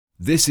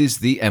This is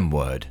The M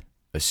Word,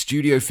 a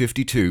Studio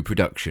 52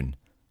 production,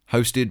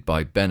 hosted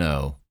by Ben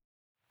Earl.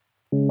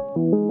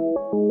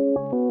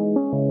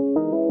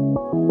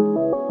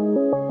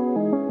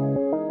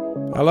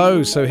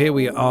 Hello, so here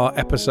we are,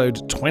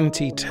 episode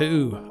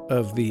 22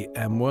 of The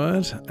M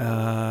Word,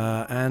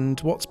 and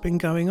what's been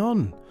going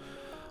on?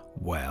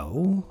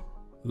 Well,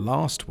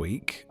 last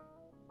week,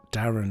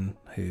 Darren,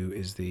 who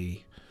is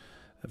the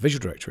visual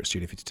director at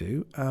Studio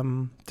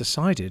 52,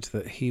 decided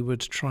that he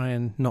would try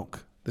and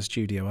knock the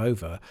studio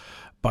over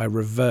by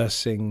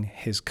reversing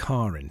his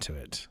car into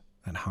it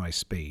at high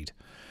speed.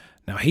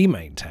 Now, he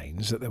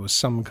maintains that there was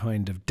some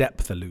kind of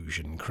depth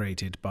illusion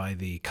created by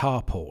the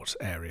carport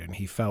area, and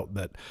he felt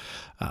that,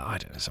 I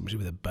don't know, somebody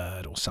with a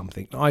bird or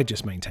something. I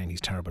just maintain he's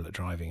terrible at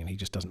driving and he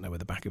just doesn't know where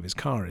the back of his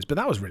car is. But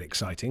that was really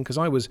exciting because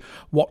I was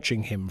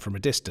watching him from a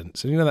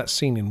distance. And you know that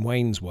scene in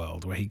Wayne's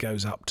World where he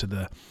goes up to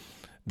the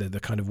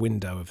kind of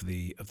window of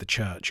the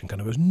church and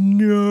kind of goes,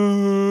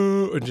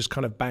 no, and just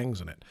kind of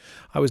bangs on it.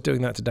 I was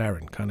doing that to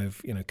Darren, kind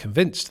of,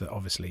 convinced that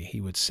obviously he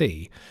would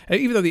see,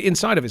 even though the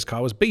inside of his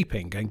car was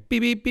beeping, going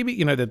beep, beep, beep,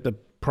 beep, the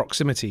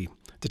proximity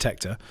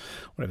detector,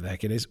 whatever the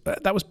heck it is,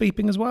 that was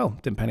beeping as well.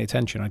 Didn't pay any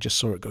attention. I just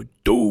saw it go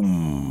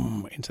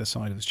doom into the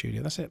side of the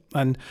studio. That's it.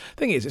 And the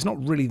thing is, it's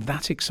not really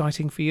that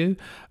exciting for you,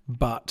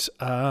 but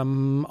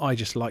I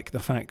just like the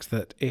fact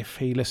that if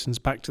he listens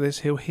back to this,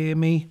 he'll hear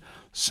me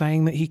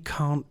saying that he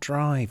can't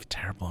drive.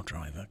 Terrible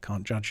driver.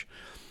 Can't judge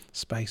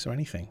space or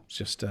anything. It's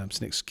just it's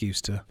an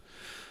excuse to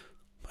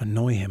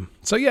annoy him.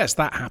 So yes,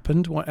 that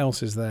happened. What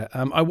else is there?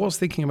 I was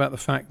thinking about the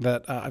fact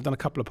that I've done a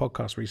couple of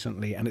podcasts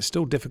recently and it's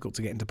still difficult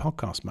to get into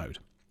podcast mode,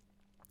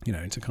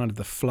 into kind of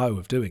the flow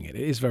of doing it.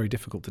 It is very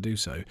difficult to do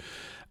so.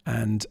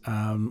 And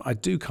I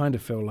do kind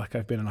of feel like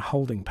I've been in a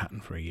holding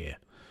pattern for a year.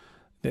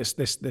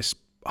 This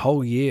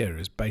whole year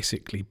has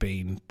basically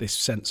been this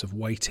sense of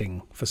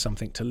waiting for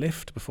something to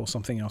lift before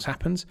something else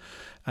happens.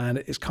 And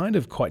it's kind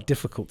of quite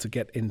difficult to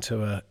get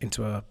into a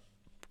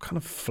kind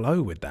of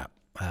flow with that.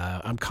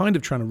 I'm kind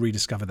of trying to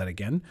rediscover that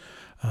again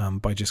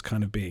by just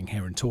kind of being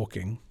here and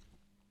talking.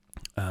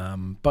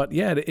 But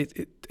yeah,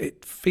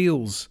 it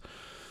feels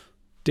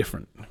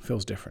different. It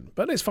feels different,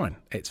 but it's fine.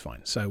 It's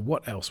fine. So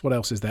what else? What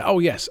else is there? Oh,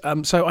 yes.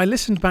 So I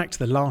listened back to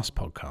the last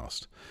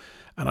podcast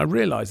and I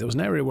realized there was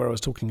an area where I was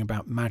talking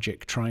about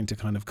magic, trying to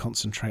kind of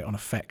concentrate on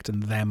effect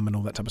and them and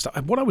all that type of stuff.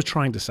 And what I was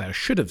trying to say, I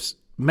should have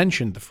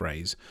mentioned the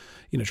phrase,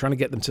 trying to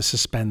get them to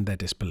suspend their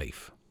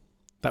disbelief.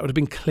 That would have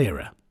been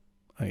clearer.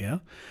 Oh, yeah.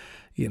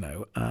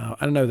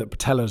 I know that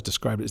Patella has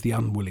described it as the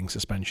unwilling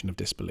suspension of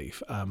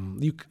disbelief.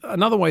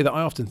 Another way that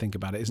I often think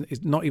about it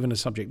is not even a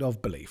subject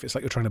of belief. It's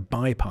like you're trying to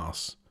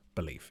bypass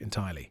belief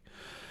entirely,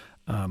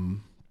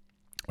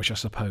 which I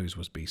suppose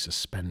would be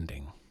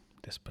suspending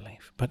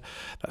disbelief. But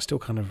that still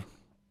kind of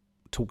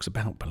talks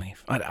about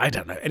belief. I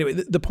don't know. Anyway,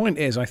 the point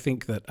is, I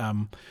think that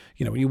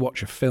when you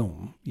watch a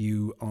film,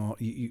 you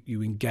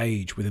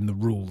engage within the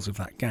rules of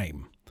that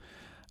game.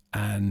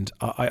 And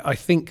I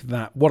think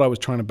that what I was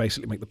trying to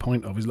basically make the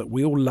point of is, look,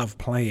 we all love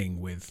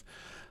playing with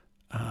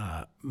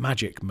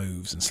magic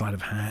moves and sleight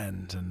of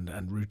hand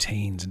and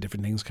routines and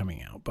different things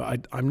coming out.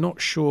 But I'm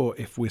not sure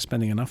if we're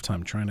spending enough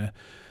time trying to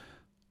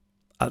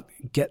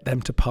get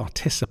them to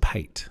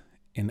participate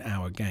in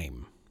our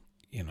game,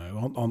 in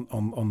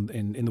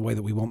the way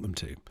that we want them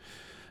to.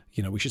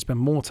 We should spend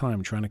more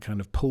time trying to kind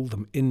of pull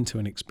them into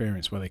an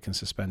experience where they can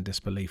suspend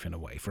disbelief in a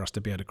way for us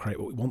to be able to create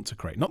what we want to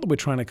create. Not that we're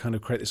trying to kind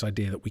of create this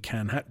idea that we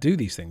can do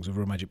these things with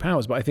real magic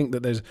powers, but I think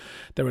that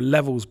there are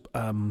levels,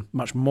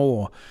 much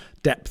more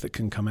depth that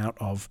can come out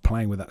of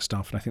playing with that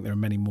stuff. And I think there are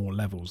many more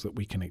levels that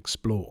we can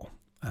explore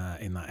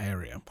in that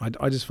area.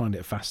 I just find it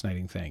a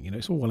fascinating thing.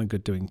 It's all well and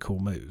good doing cool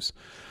moves.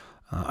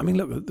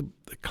 Look,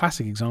 the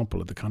classic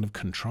example of the kind of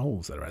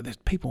controls that are out. There's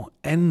people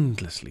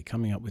endlessly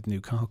coming up with new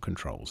car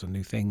controls and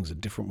new things and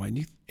different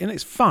ways. And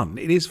it's fun.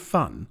 It is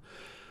fun.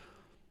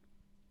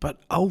 But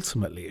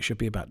ultimately, it should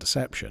be about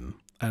deception.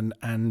 And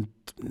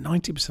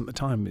 90% of the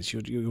time, is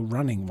you're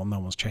running while no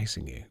one's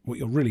chasing you. What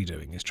you're really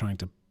doing is trying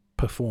to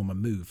perform a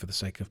move for the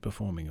sake of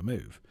performing a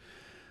move.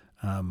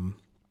 And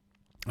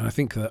I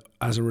think that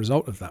as a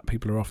result of that,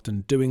 people are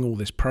often doing all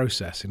this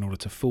process in order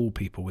to fool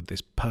people with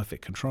this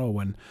perfect control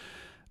when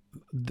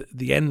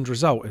the end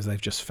result is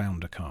they've just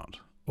found a card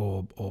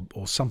or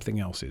something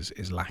else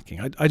is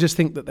lacking. I just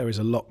think that there is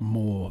a lot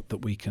more that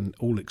we can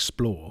all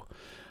explore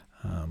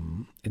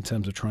in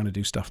terms of trying to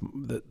do stuff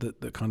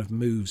that kind of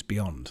moves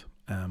beyond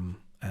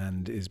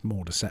and is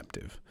more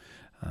deceptive.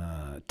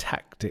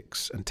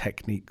 Tactics and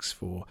techniques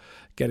for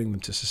getting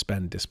them to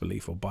suspend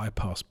disbelief or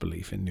bypass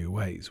belief in new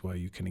ways where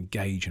you can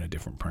engage in a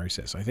different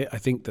process. I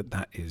think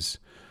that is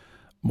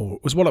more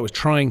was what I was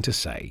trying to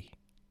say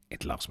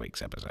in last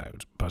week's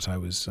episode, but I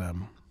was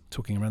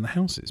talking around the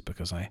houses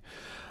because I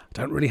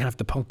don't really have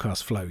the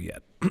podcast flow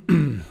yet.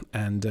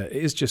 And it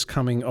is just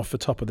coming off the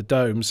top of the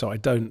dome, so I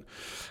don't...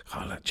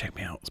 check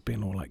me out. It's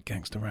being all like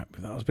gangster rap.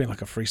 I was being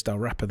like a freestyle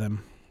rapper then.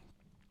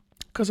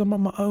 Because I'm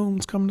on my own,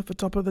 it's coming off the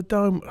top of the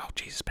dome. Oh,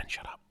 Jesus, Ben,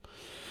 shut up.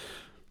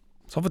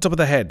 It's off the top of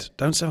the head.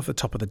 Don't say off the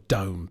top of the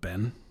dome,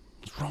 Ben.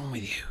 What's wrong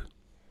with you?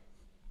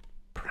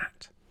 Prat.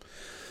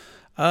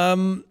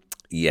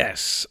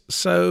 Yes.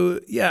 So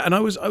yeah, and I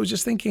was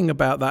just thinking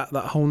about that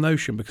whole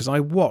notion because I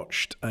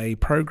watched a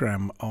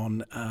program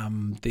on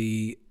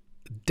the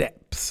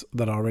depths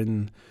that are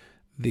in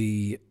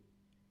the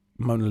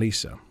Mona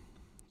Lisa,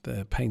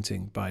 the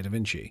painting by Da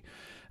Vinci.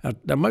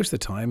 Now, most of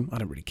the time, I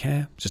don't really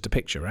care. It's just a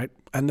picture, right?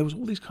 And there was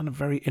all these kind of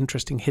very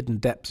interesting hidden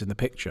depths in the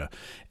picture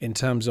in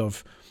terms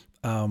of,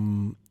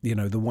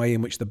 the way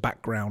in which the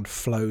background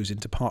flows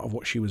into part of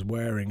what she was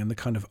wearing and the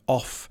kind of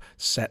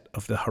offset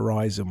of the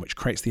horizon, which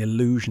creates the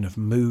illusion of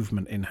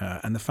movement in her.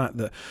 And the fact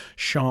that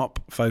sharp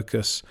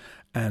focus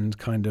and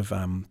kind of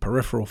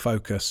peripheral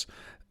focus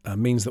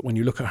means that when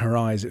you look at her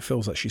eyes, it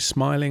feels like she's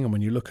smiling. And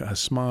when you look at her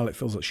smile, it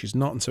feels like she's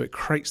not. And so it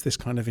creates this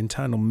kind of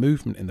internal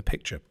movement in the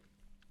picture.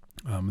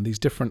 And it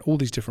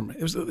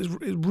was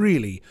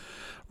really,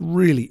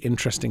 really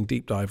interesting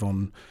deep dive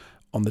on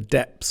the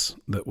depths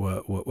that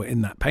were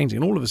in that painting.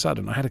 And all of a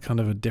sudden, I had a kind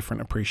of a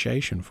different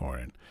appreciation for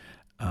it.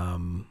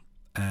 And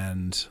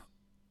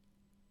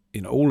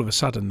all of a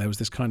sudden, there was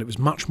this kind of, it was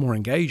much more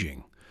engaging.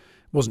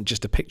 It wasn't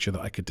just a picture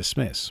that I could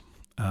dismiss.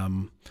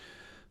 And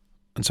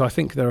so I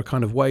think there are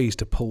kind of ways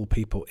to pull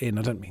people in.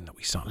 I don't mean that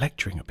we start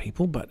lecturing at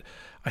people, but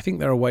I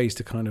think there are ways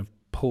to kind of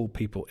pull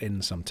people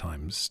in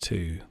sometimes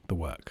to the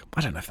work. I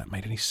don't know if that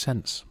made any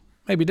sense.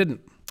 Maybe it didn't.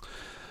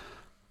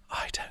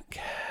 I don't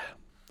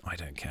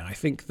care. I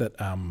think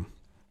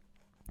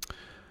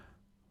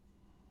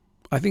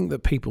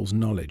that people's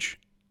knowledge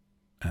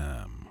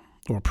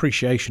or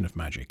appreciation of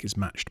magic is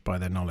matched by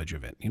their knowledge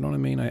of it. You know what I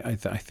mean? I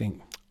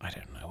think, I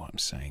don't know what I'm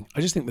saying.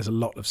 I just think there's a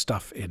lot of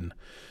stuff in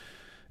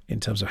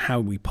terms of how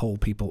we pull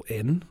people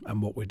in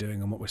and what we're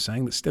doing and what we're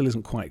saying that still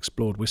isn't quite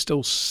explored. We're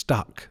still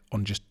stuck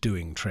on just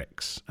doing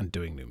tricks and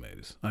doing new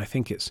moves. And I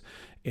think it's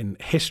in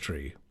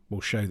history will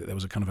show that there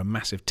was a kind of a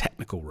massive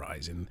technical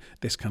rise in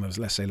this kind of,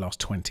 let's say, last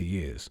 20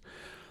 years.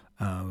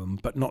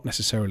 But not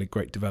necessarily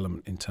great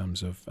development in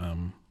terms of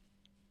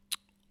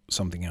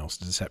something else.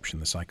 The deception,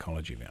 the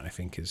psychology of it, I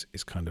think is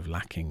kind of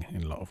lacking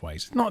in a lot of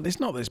ways. It's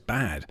not this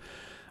bad.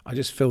 I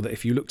just feel that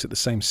if you looked at the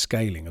same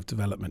scaling of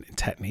development in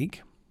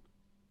technique,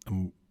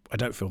 I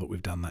don't feel that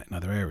we've done that in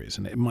other areas,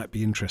 and it might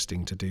be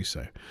interesting to do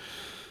so.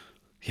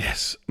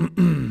 Yes.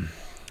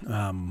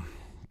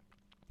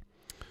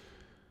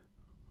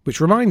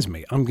 Which reminds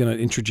me, I'm going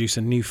to introduce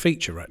a new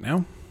feature right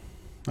now.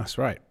 That's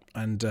right.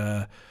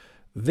 And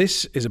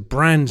this is a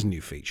brand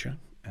new feature.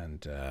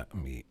 And let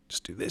me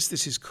just do this.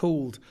 This is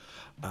called,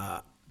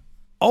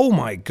 oh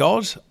my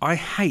God, I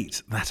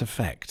hate that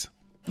effect.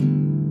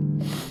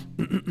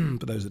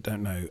 For those that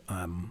don't know,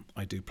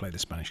 I do play the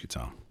Spanish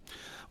guitar.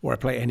 Or I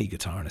play any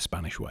guitar in a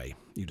Spanish way.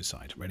 You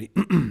decide. Ready?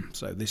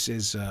 So this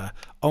is,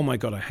 oh my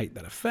God, I hate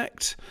that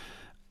effect.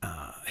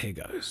 Here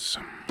goes.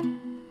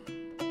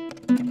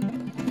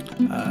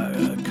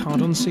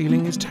 Card on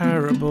ceiling is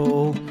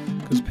terrible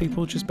because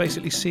people just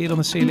basically see it on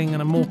the ceiling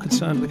and are more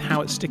concerned with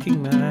how it's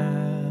sticking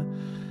there.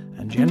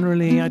 And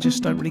generally, I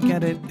just don't really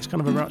get it. It's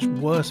kind of a much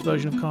worse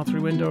version of card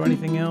through window or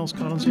anything else.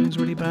 Card on ceiling is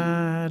really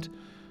bad.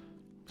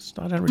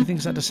 I don't really think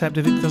it's that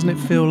deceptive. Doesn't it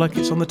feel like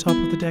it's on the top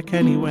of the deck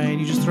anyway? And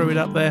you just throw it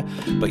up there,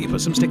 but you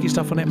put some sticky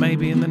stuff on it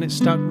maybe, and then it's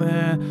stuck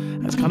there.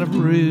 That's kind of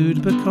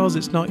rude because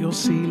it's not your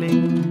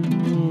ceiling.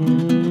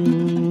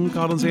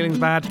 Card on ceiling's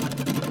bad.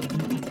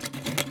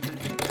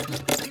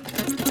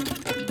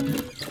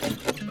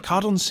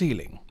 Card on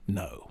ceiling,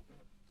 no.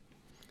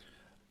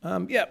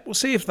 Yeah, we'll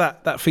see if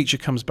that feature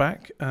comes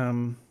back.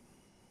 I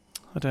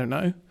don't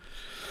know.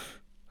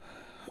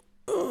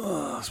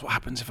 That's what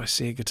happens if I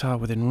see a guitar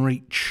within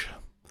reach.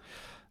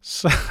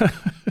 So,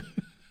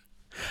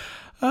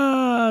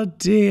 oh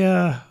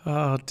dear.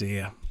 I'll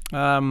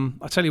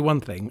tell you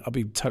one thing. I'll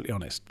be totally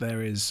honest.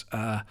 There is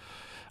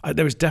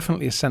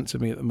definitely a sense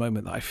of me at the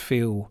moment that I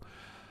feel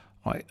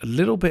like a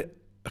little bit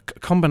a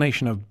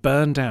combination of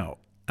burned out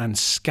and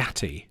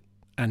scatty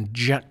and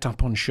jacked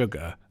up on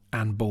sugar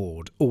and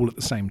bored all at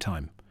the same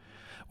time,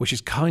 which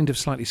is kind of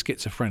slightly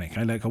schizophrenic.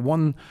 I like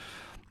on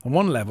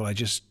one level, I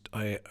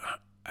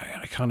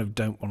kind of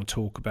don't want to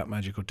talk about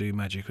magic or do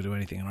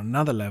anything. And on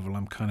another level,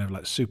 I'm kind of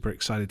like super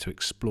excited to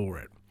explore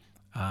it.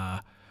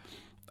 And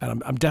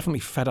I'm definitely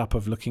fed up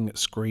of looking at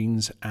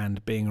screens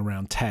and being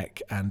around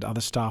tech and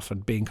other stuff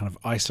and being kind of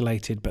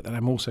isolated. But then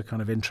I'm also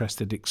kind of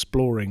interested in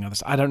exploring other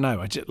stuff. I don't know.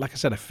 Like I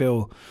said, I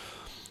feel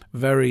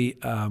very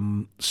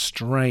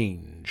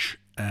strange.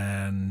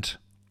 And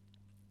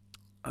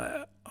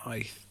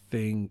I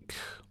think,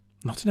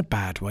 not in a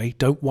bad way,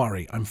 don't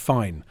worry, I'm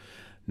fine.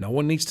 No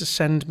one needs to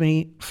send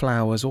me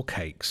flowers or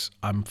cakes.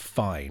 I'm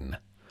fine.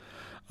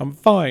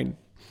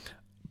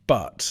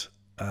 But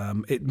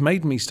it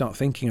made me start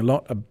thinking a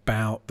lot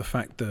about the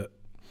fact that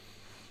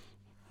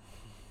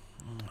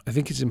I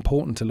think it's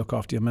important to look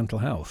after your mental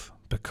health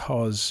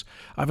because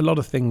I have a lot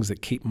of things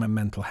that keep my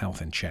mental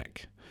health in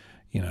check.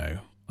 You know,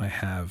 I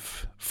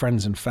have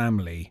friends and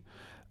family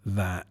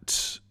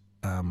that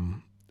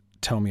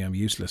tell me I'm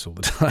useless all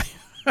the time.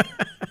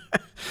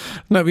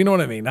 No, you know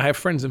what I mean? I have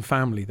friends and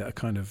family that are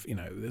kind of, you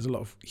know, there's a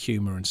lot of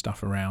humour and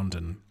stuff around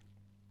and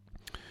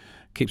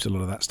keeps a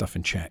lot of that stuff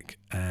in check.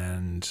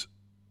 And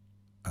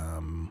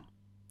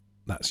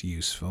that's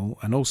useful.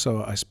 And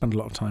also I spend a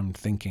lot of time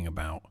thinking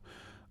about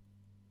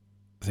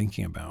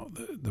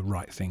the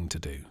right thing to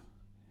do.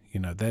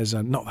 There's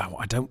not that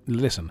I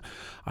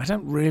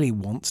don't really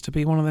want to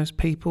be one of those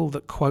people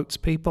that quotes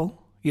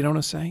people. You know what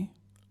I say?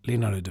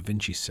 Leonardo da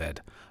Vinci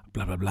said,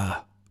 blah, blah,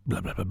 blah,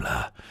 blah, blah, blah,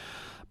 blah.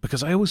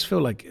 Because I always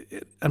feel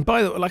like, and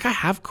by the way, I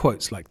have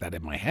quotes like that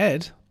in my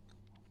head,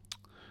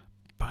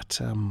 but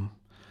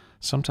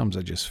sometimes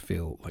I just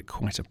feel like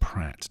quite a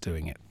prat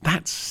doing it.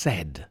 That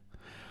said,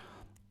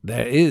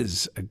 there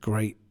is a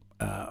great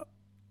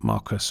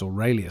Marcus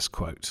Aurelius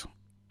quote,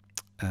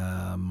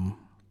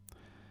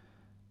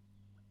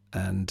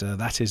 and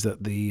that is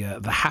that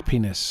the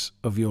happiness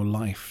of your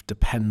life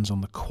depends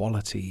on the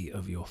quality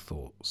of your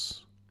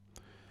thoughts.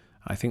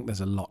 I think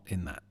there's a lot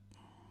in that.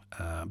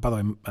 By the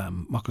way,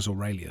 Marcus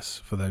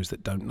Aurelius, for those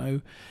that don't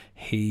know,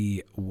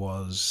 he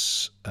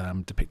was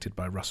depicted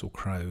by Russell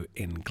Crowe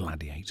in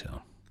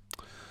Gladiator.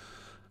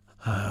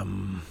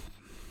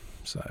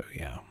 So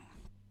yeah,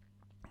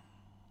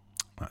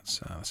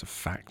 that's a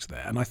fact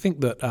there. And I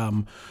think that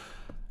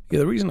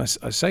the reason I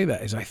say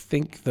that is I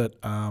think that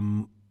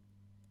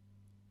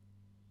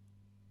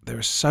there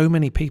are so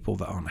many people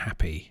that aren't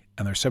happy,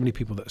 and there are so many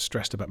people that are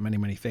stressed about many,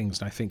 many things.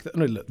 And I think that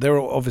look, there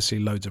are obviously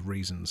loads of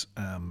reasons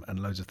and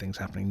loads of things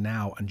happening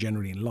now and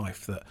generally in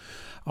life that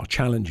are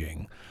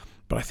challenging.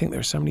 But I think there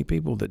are so many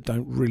people that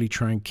don't really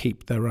try and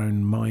keep their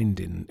own mind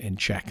in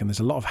check. And there's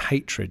a lot of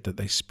hatred that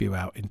they spew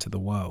out into the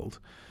world.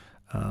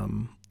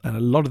 And a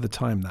lot of the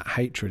time that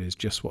hatred is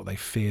just what they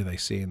fear they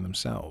see in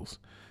themselves.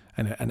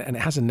 And it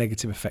has a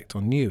negative effect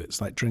on you. It's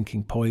like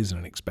drinking poison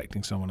and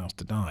expecting someone else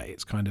to die.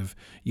 It's kind of,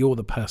 you're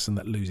the person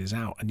that loses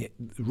out. And yet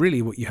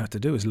really what you have to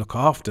do is look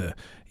after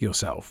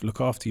yourself, look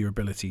after your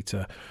ability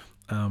to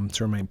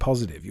remain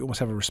positive. You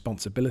almost have a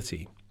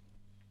responsibility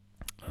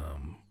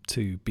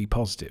to be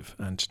positive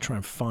and to try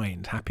and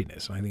find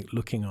happiness. And I think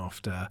looking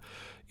after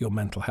your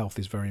mental health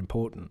is very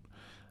important.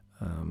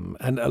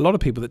 And a lot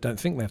of people that don't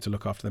think they have to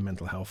look after their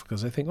mental health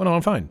because they think, oh no,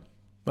 I'm fine.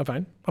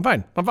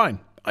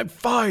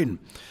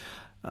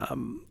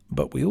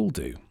 But we all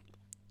do.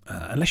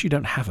 Unless you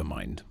don't have a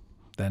mind,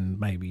 then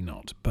maybe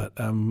not. But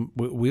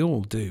we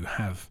all do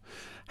have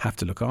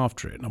to look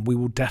after it. And we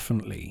will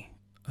definitely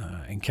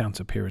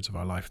encounter periods of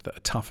our life that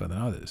are tougher than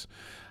others.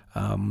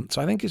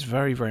 So I think it's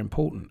very, very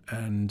important.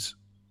 And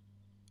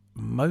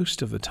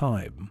most of the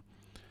time,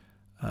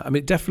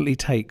 it definitely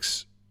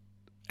takes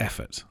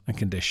effort and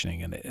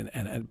conditioning,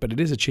 but it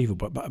is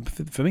achievable. But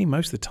for me,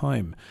 most of the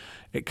time,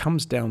 it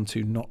comes down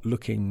to not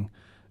looking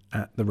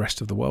at the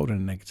rest of the world in a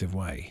negative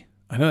way.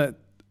 I know that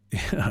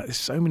there's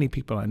so many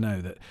people I know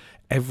that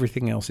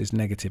everything else is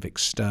negative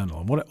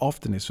external. And what it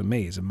often is for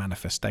me is a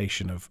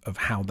manifestation of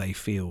how they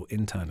feel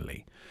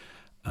internally.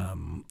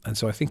 And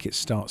so I think it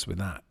starts with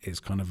that, is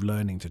kind of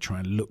learning to try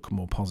and look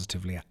more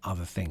positively at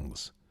other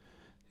things.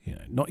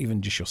 Not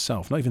even just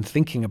yourself, not even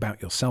thinking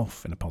about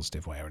yourself in a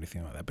positive way or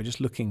anything like that, but just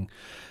looking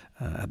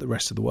at the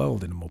rest of the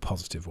world in a more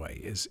positive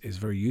way is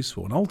very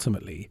useful. And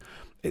ultimately,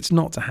 it's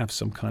not to have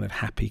some kind of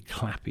happy,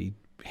 clappy,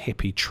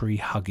 hippie,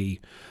 tree-huggy,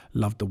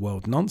 love the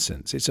world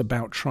nonsense. It's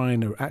about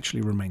trying to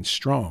actually remain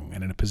strong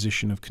and in a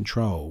position of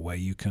control where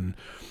you can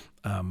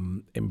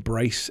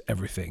embrace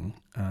everything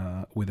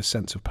with a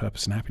sense of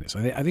purpose and happiness.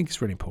 I think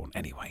it's really important.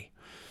 Anyway,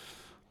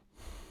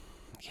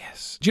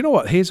 yes. Do you know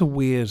what? Here's a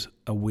weird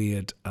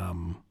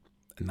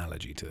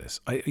analogy to this.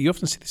 You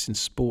often see this in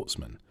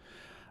sportsmen.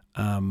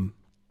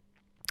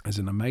 There's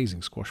an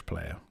amazing squash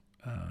player,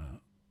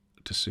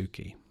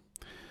 Tsuki.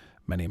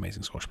 Many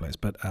amazing squash players,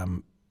 but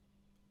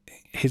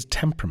his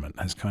temperament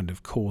has kind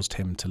of caused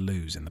him to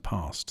lose in the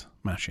past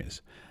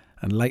matches.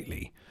 And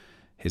lately,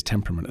 his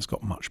temperament has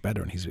got much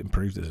better and he's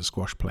improved as a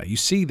squash player. You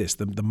see this,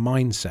 the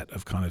mindset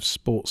of kind of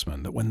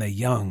sportsmen, that when they're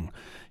young,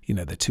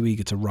 they're too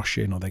eager to rush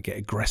in, or they get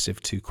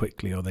aggressive too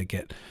quickly, or they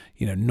get,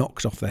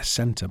 knocked off their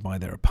center by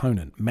their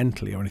opponent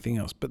mentally or anything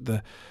else. But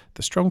the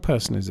strong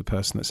person is the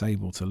person that's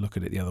able to look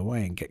at it the other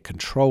way and get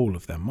control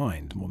of their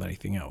mind more than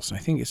anything else. And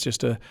I think it's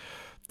just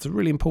it's a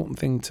really important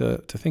thing to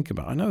think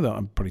about. I know that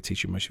I'm probably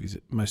teaching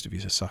most of you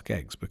to suck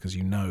eggs because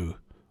you know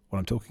what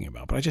I'm talking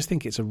about, but I just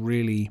think it's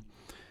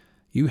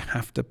you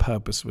have to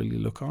purposefully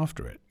look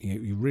after it.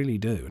 You really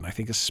do. And I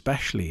think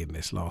especially in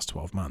this last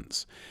 12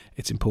 months,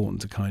 it's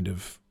important to kind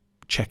of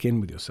check in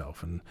with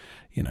yourself and,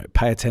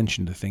 pay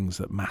attention to things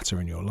that matter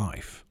in your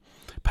life.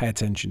 Pay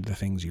attention to the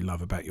things you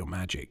love about your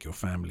magic, your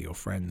family, your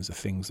friends, the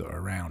things that are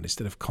around,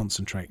 instead of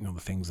concentrating on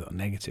the things that are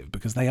negative,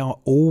 because they are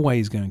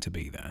always going to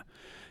be there.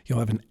 You'll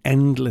have an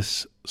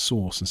endless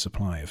source and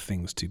supply of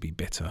things to be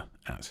bitter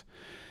at.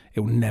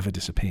 It will never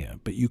disappear,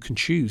 but you can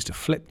choose to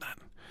flip that.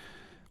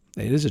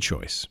 It is a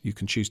choice. You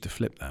can choose to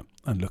flip that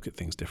and look at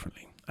things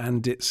differently.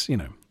 And it's,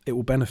 it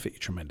will benefit you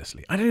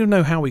tremendously. I don't even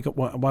know how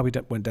why we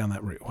went down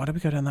that route. Why did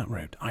we go down that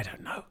road? I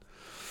don't know.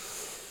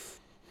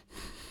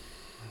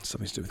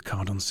 Something to do with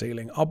card on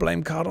ceiling. I'll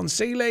blame card on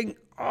ceiling.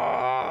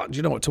 Do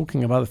you know what?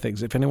 Talking of other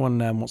things, if anyone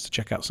wants to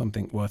check out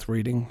something worth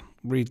reading,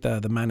 read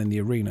The Man in the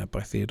Arena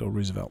by Theodore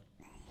Roosevelt.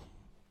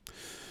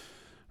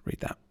 Read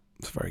that.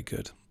 It's very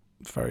good.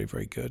 very,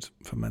 very good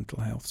for mental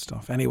health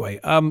stuff. Anyway,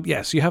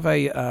 yes, you have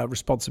a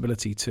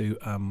responsibility to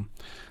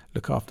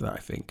look after that, I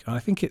think. And I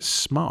think it's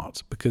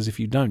smart, because if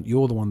you don't,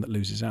 you're the one that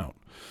loses out.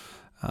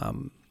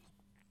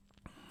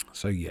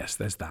 So yes,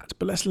 there's that.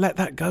 But let's let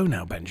that go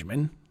now,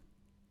 Benjamin.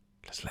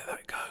 Let's let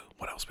that go.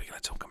 What else are we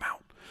going to talk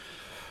about?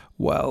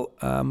 Well,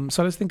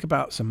 so let's think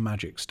about some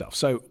magic stuff.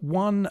 So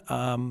one,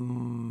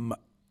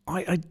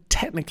 I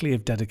technically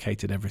have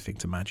dedicated everything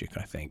to magic,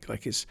 I think.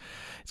 Like it's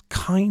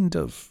kind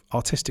of,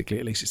 artistically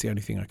at least, it's the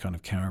only thing I kind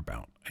of care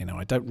about. You know,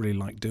 I don't really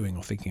like doing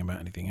or thinking about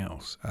anything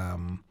else. I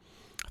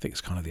think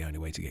it's kind of the only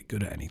way to get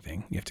good at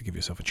anything. You have to give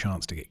yourself a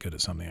chance to get good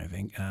at something, I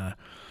think.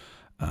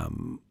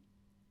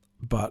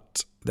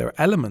 But there are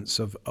elements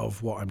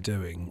of what I'm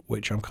doing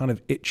which I'm kind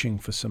of itching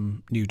for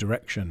some new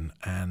direction,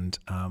 and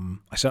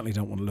I certainly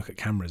don't want to look at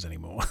cameras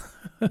anymore,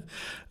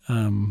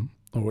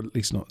 or at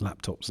least not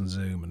laptops and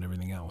Zoom and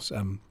everything else.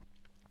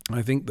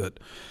 I think that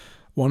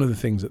one of the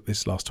things that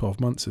this last 12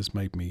 months has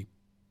made me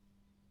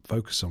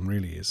focus on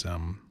really is, I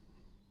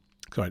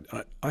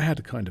had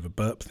a kind of a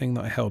burp thing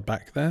that I held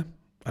back there.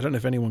 I don't know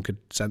if anyone could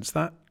sense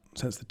the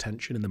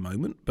tension in the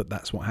moment, but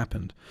that's what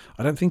happened.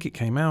 I don't think it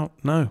came out.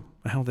 No,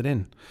 I held it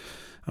in.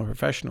 I'm a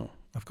professional.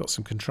 I've got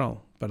some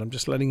control, but I'm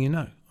just letting you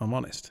know. I'm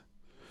honest.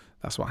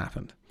 That's what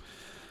happened.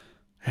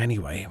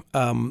 Anyway,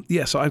 so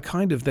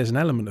there's an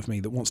element of me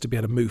that wants to be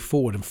able to move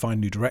forward and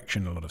find new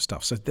direction in a lot of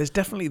stuff. So there's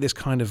definitely this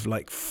kind of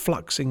like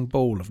fluxing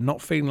ball of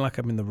not feeling like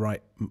I'm in the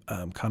right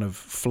kind of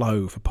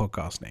flow for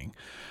podcasting.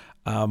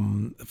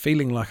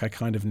 Feeling like I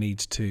kind of need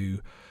to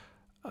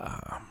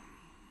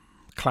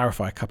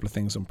clarify a couple of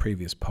things on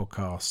previous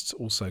podcasts,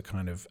 also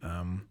kind of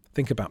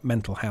think about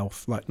mental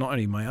health, like not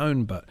only my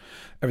own, but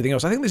everything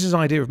else. I think this is the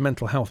idea of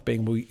mental health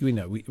being,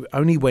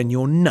 only when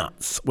you're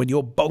nuts, when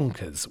you're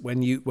bonkers,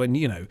 when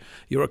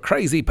you're a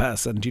crazy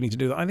person, do you need to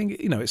do that? I think,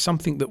 it's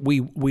something that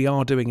we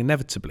are doing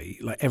inevitably,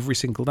 like every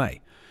single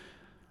day,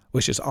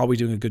 which is, are we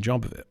doing a good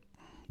job of it?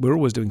 We're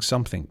always doing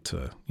something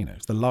to,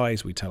 it's the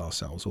lies we tell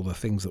ourselves, or the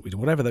things that we do,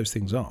 whatever those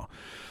things are.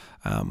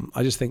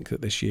 I just think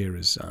that this year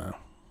is, I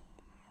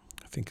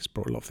think it's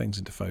brought a lot of things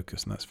into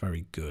focus, and that's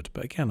very good.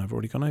 But again, I've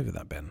already gone over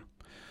that, Ben.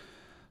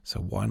 So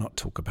why not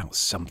talk about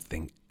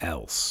something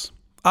else?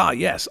 Ah,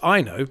 yes,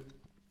 I know.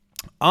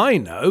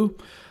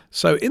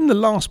 So in the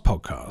last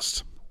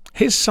podcast,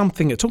 here's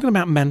something, talking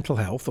about mental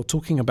health, or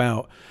talking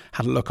about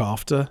how to look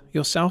after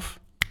yourself.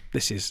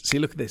 Look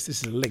at this.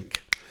 This is a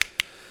link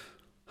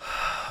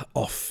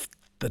off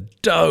the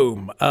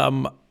dome.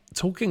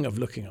 Talking of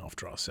looking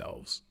after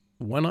ourselves,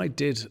 when I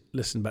did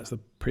listen back to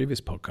the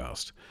previous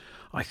podcast,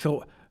 I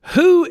thought,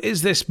 who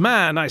is this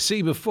man I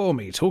see before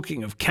me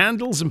talking of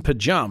candles and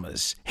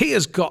pajamas? He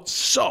has got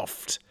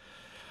soft.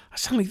 I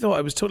suddenly thought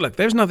I was talking, like,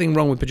 there's nothing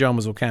wrong with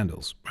pajamas or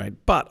candles, right?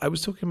 But I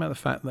was talking about the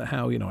fact that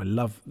how, I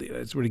love,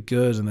 it's really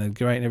good and they're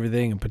great and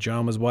everything, and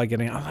pajamas, why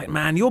getting, I'm like,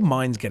 man, your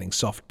mind's getting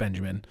soft,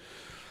 Benjamin.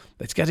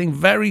 It's getting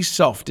very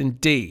soft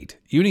indeed.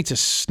 You need to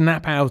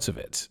snap out of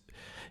it.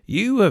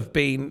 You have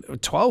been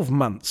 12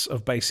 months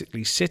of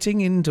basically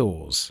sitting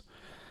indoors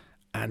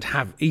and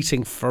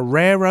eating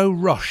Ferrero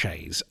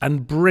Rochers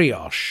and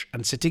brioche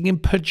and sitting in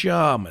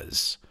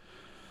pajamas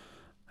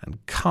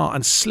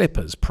and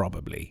slippers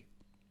probably.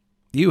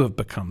 You have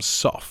become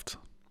soft.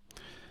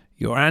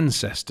 Your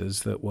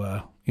ancestors that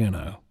were,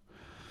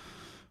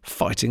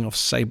 fighting off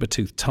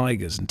saber-toothed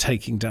tigers and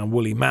taking down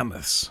woolly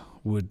mammoths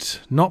would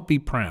not be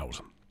proud.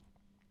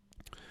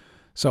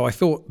 So I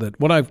thought that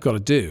what I've got to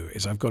do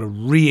is I've got to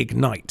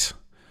reignite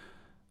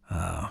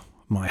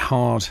my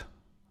hard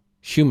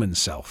human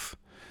self,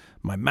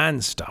 my man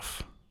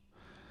stuff.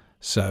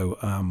 So,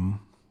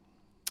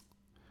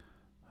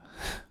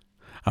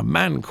 a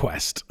man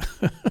quest.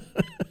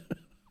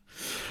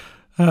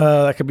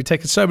 That can be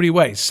taken so many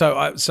ways.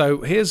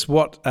 So here's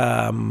what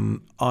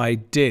I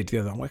did.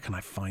 Where can I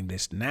find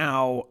this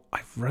now?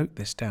 I wrote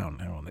this down.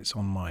 Hang on, it's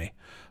on my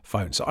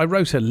phone. So I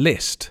wrote a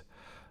list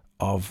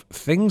of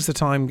things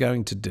that I'm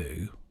going to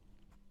do.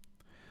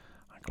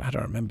 Glad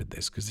I remembered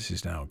this, because this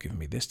is now giving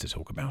me this to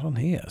talk about on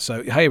here.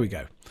 So here we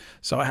go.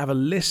 So I have a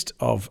list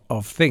of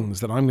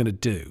things that I'm going to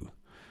do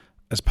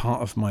as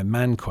part of my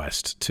man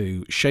quest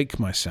to shake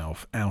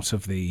myself out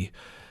of the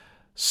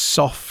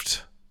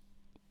soft,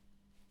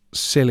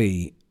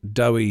 silly,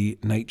 doughy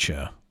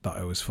nature that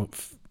I was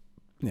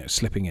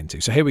slipping into.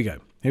 So here we go.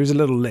 Here's a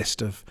little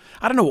list of,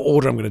 I don't know what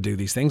order I'm going to do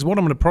these things. What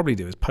I'm going to probably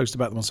do is post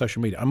about them on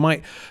social media. I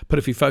might put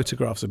a few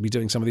photographs of me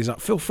doing some of these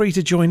up. Feel free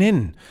to join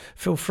in.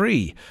 Feel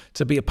free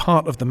to be a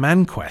part of the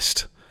Man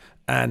Quest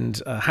and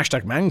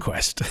hashtag Man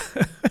Quest.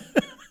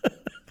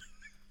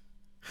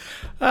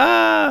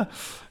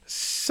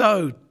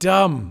 So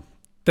dumb.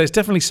 There's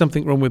definitely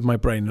something wrong with my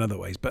brain in other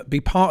ways, but be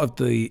part of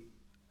the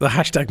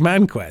hashtag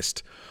Man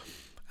Quest.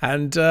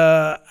 And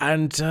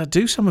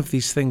do some of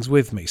these things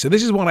with me. So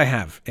this is what I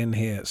have in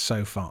here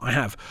so far. I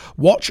have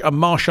watch a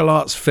martial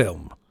arts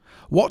film,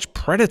 watch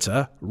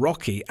Predator,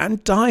 Rocky,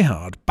 and Die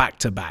Hard back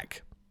to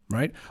back,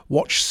 right?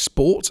 Watch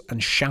sport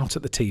and shout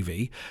at the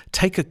TV,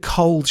 take a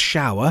cold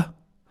shower,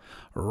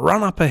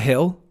 run up a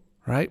hill,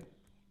 right?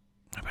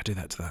 How do I do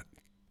that to that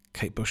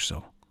Kate Bush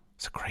song.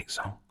 It's a great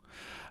song.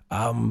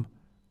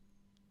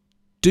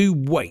 Do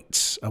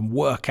weights and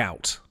work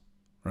out,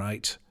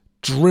 right?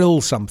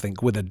 Drill something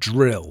with a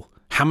drill.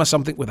 Hammer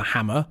something with a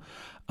hammer.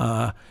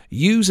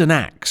 Use an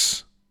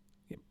axe,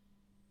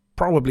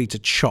 probably to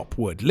chop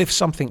wood. Lift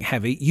something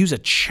heavy. Use a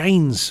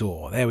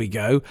chainsaw. There we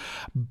go.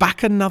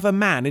 Back another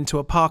man into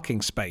a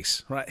parking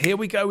space. Right, here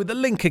we go with the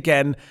link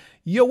again.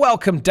 You're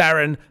welcome,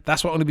 Darren.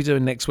 That's what I'm going to be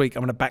doing next week.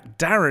 I'm going to back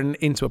Darren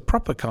into a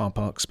proper car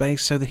park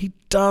space so that he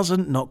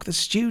doesn't knock the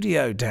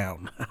studio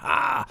down.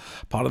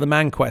 Part of the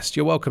man quest.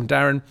 You're welcome,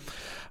 Darren.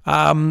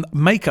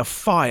 Make a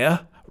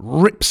fire.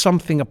 Rip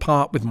something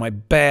apart with my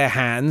bare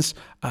hands.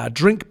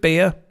 Drink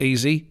beer.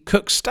 Easy.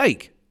 Cook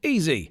steak.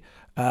 Easy.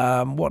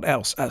 What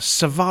else?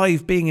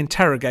 Survive being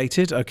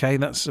interrogated. Okay,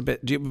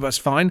 that's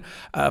fine.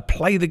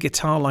 Play the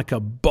guitar like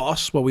a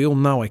boss. Well, we all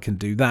know I can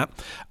do that.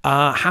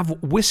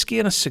 Have whiskey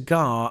and a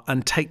cigar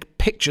and take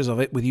pictures of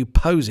it with you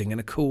posing in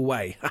a cool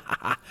way.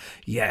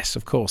 Yes,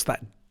 of course,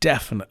 that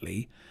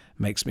definitely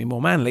makes me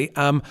more manly.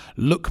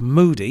 Look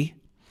moody.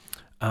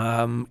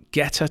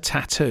 Get a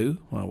tattoo.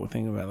 Well, we'll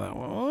think about that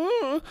one.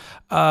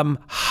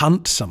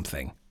 Hunt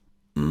something.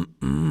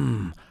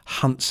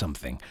 Hunt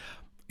something.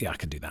 Yeah, I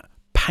can do that.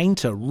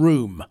 Paint a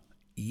room.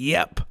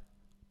 Yep.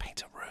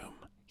 Paint a room.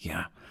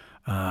 Yeah.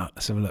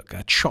 Let's have a look.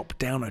 Chop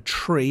down a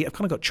tree. I've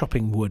kind of got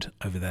chopping wood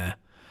over there,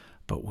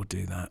 but we'll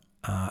do that.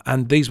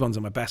 And these ones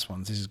are my best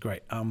ones. This is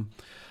great.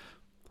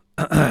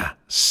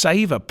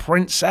 Save a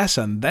princess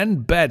and then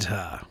bed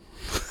her.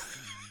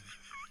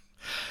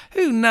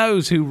 Who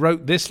knows who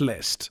wrote this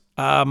list?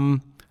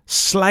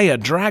 Slay a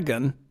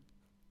dragon.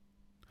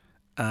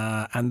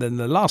 And then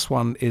the last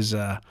one is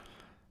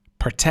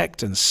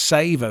protect and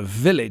save a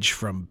village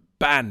from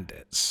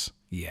bandits.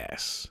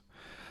 Yes.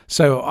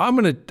 So I'm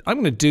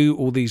gonna do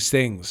all these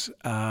things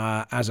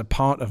as a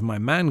part of my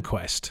man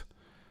quest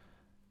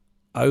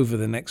over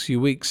the next few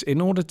weeks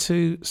in order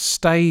to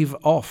stave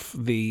off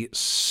the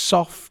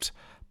soft,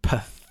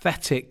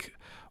 pathetic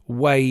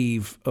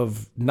wave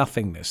of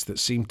nothingness that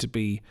seemed to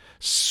be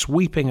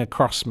sweeping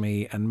across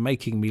me and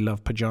making me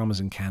love pajamas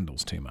and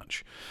candles too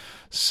much.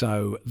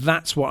 So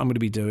that's what I'm going to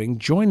be doing.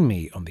 Join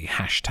me on the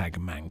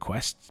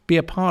 #ManQuest. Be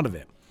a part of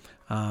it.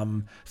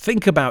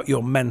 Think about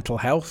your mental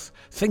health.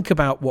 Think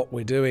about what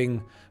we're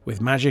doing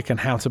with magic and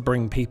how to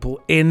bring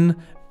people in.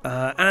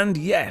 And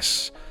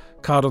yes,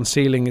 card on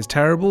ceiling is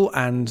terrible.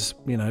 And,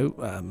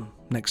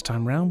 next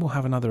time round, we'll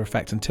have another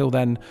effect. Until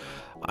then,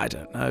 I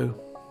don't know.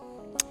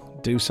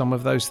 Do some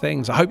of those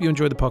things. I hope you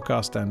enjoyed the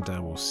podcast, and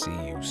we'll see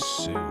you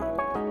soon.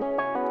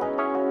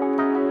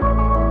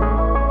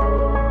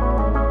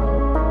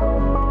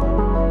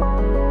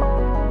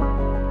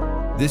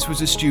 This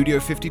was a Studio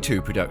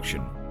 52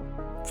 production.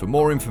 For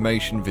more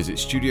information, visit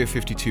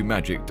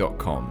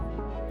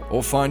studio52magic.com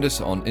or find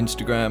us on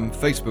Instagram,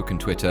 Facebook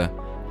and Twitter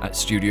at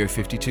Studio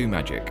 52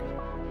 Magic.